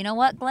said, you know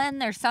what, Glenn,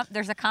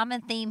 there's a common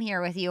theme here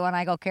with you when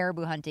I go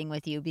caribou hunting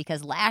with you,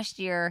 because last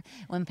year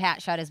when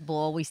Pat shot his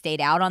bull, we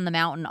stayed out on the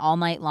mountain all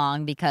night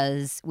long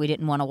because we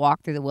didn't want to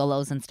walk through the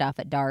willows and stuff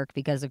at dark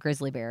because of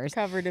grizzly bears.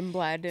 Covered in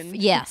blood.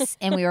 Yes,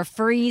 and we were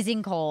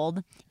freezing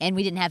cold, and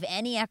we didn't have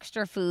any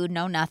extra food,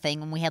 no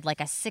nothing, and we had a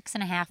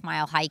 6.5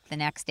 mile hike the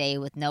next day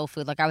with no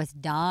food. I was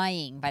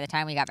dying by the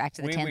time we got back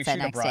to the tent that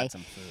next day.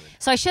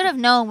 So I should have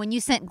known when you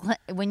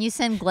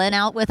send Glenn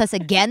out with us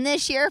again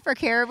this year for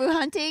caribou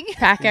hunting.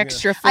 Pack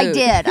extra food. I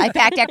did. I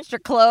packed extra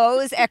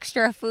clothes,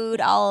 extra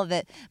food, all of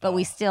it. But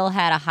we still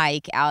had a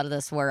hike out of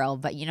this world.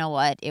 But you know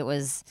what? It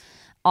was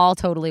all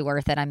totally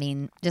worth it. I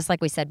mean, just like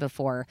we said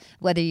before,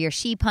 whether you're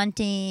sheep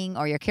hunting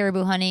or you're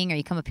caribou hunting or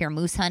you come up here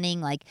moose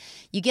hunting,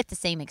 you get the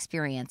same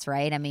experience,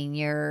 right? I mean,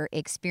 you're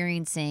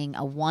experiencing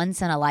a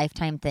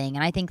once-in-a-lifetime thing.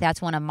 And I think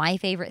that's one of my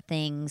favorite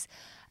things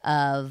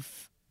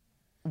of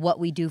what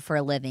we do for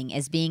a living,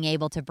 is being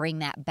able to bring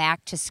that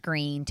back to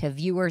screen to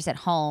viewers at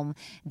home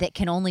that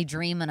can only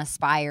dream and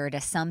aspire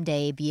to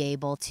someday be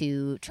able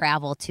to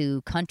travel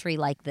to country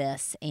like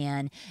this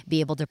and be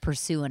able to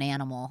pursue an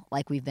animal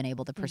like we've been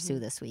able to pursue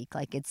this week.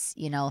 It's,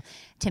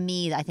 to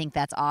me, I think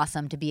that's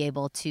awesome to be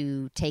able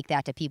to take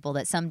that to people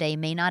that someday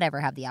may not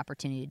ever have the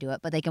opportunity to do it,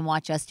 but they can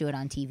watch us do it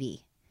on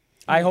TV.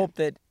 I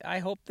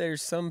hope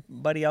there's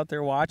somebody out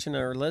there watching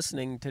or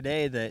listening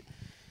today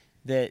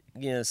that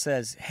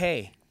says,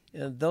 hey,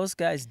 those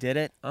guys did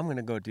it. I'm going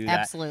to go do that.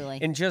 Absolutely.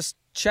 And just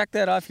check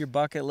that off your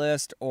bucket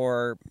list,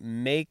 or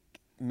make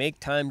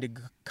time to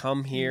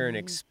come here and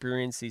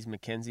experience these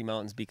Mackenzie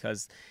Mountains,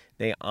 because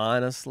they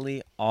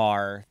honestly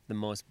are the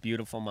most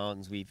beautiful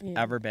mountains we've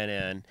ever been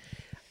in.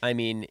 I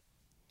mean,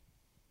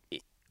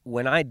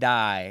 when I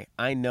die,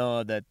 I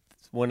know that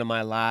one of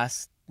my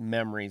last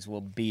memories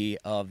will be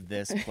of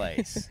this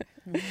place.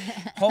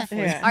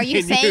 Hopefully. Yeah. Are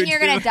you saying you're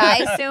going to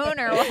die soon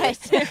or what?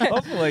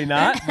 Hopefully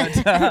not, but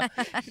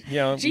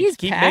Jeez,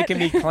 keep Pat. making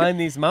me climb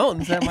these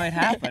mountains. That might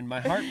happen. My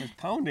heart was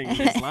pounding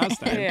this last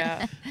time.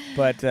 Yeah.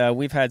 But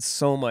we've had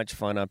so much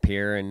fun up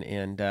here,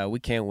 and we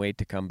can't wait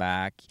to come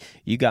back.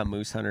 You got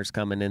moose hunters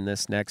coming in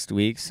this next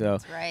week, so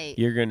That's right.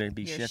 you're going to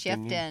be You're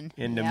shifting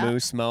into Yep.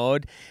 moose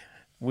mode.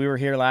 We were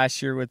here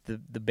last year with the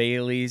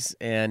Baileys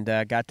and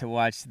got to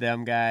watch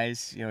them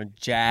guys,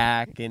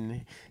 Jack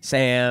and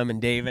Sam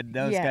and David.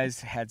 Those Yeah.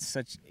 guys had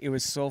it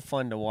was so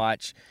fun to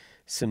watch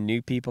some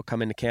new people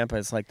come into camp.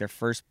 It's like their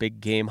first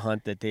big game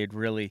hunt that they'd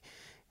really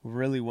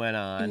went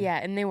on. Yeah,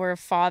 and they were a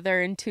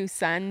father and 2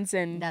 sons,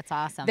 and That's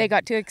awesome. they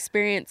got to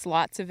experience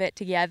lots of it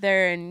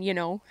together and,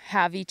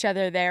 have each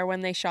other there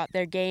when they shot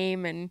their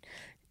game, and,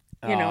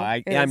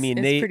 it's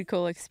a pretty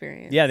cool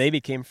experience. Yeah, they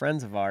became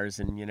friends of ours,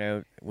 and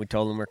we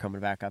told them we're coming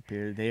back up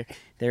here.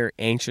 They're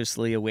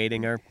anxiously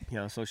awaiting our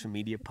social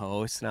media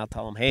posts, and I'll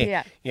tell them,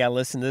 hey, Yeah.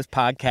 listen to this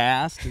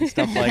podcast and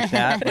stuff like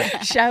that.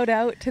 But Shout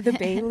out to the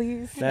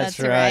Baileys. That's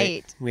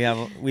right.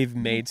 right. We've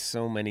made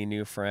so many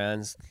new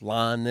friends.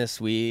 Lon this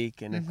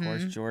week, and of Mm-hmm.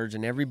 course George,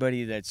 and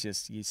everybody that's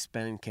just you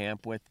spend in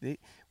camp with.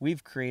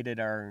 We've created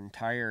our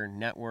entire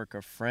network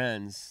of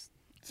friends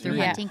Through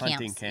Yeah. hunting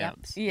camps. Yep.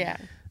 camps. Yeah.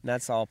 And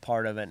that's all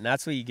part of it, and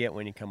that's what you get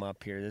when you come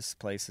up here. This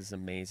place is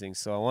amazing.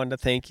 So I wanted to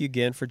thank you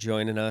again for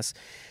joining us.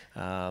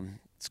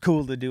 It's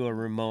cool to do a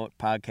remote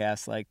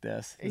podcast like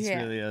this. It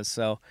Yeah. really is.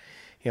 So,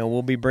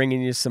 we'll be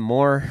bringing you some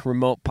more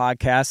remote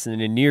podcasts in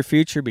the near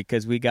future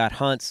because we got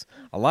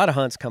a lot of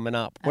hunts coming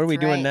up. What are we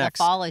That's doing right. next?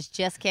 The fall is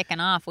just kicking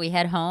off. We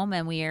head home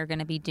and we are going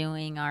to be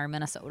doing our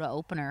Minnesota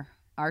opener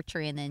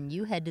archery, and then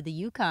you head to the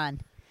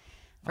Yukon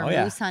for Oh,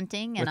 yeah. moose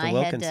hunting, and With the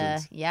I head to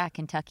Wilkinsons.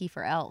 Kentucky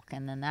for elk,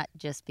 and then that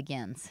just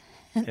begins.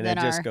 And Then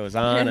it just our- goes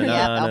on and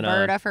Yep, on and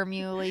Alberta on. for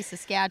muley,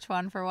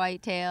 Saskatchewan for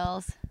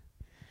whitetails.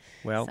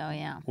 Well, So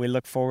yeah. we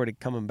look forward to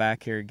coming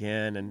back here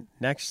again, and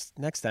next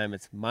time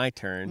it's my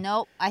turn.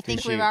 Nope, I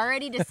think we've shoot.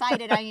 already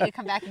decided I need to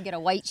come back and get a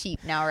white sheep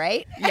now,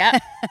 right? Yeah.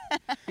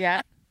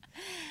 Yeah.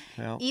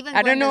 Well, Even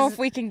I don't know Glenda's- if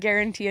we can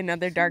guarantee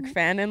another dark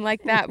fannin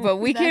like that, but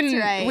we That's can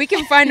right. we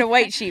can find a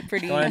white sheep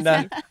pretty easy.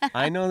 Glenda,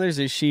 I know there's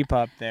a sheep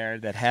up there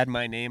that had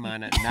my name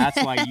on it, and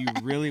that's why you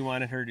really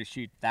wanted her to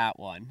shoot that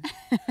one.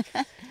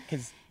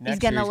 He's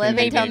gonna live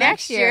Maybe until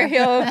next year. year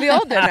he'll be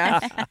old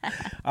enough.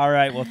 All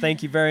right. Well,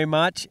 thank you very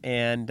much,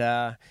 and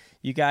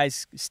you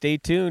guys stay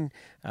tuned.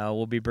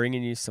 We'll be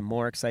bringing you some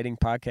more exciting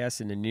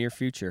podcasts in the near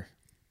future.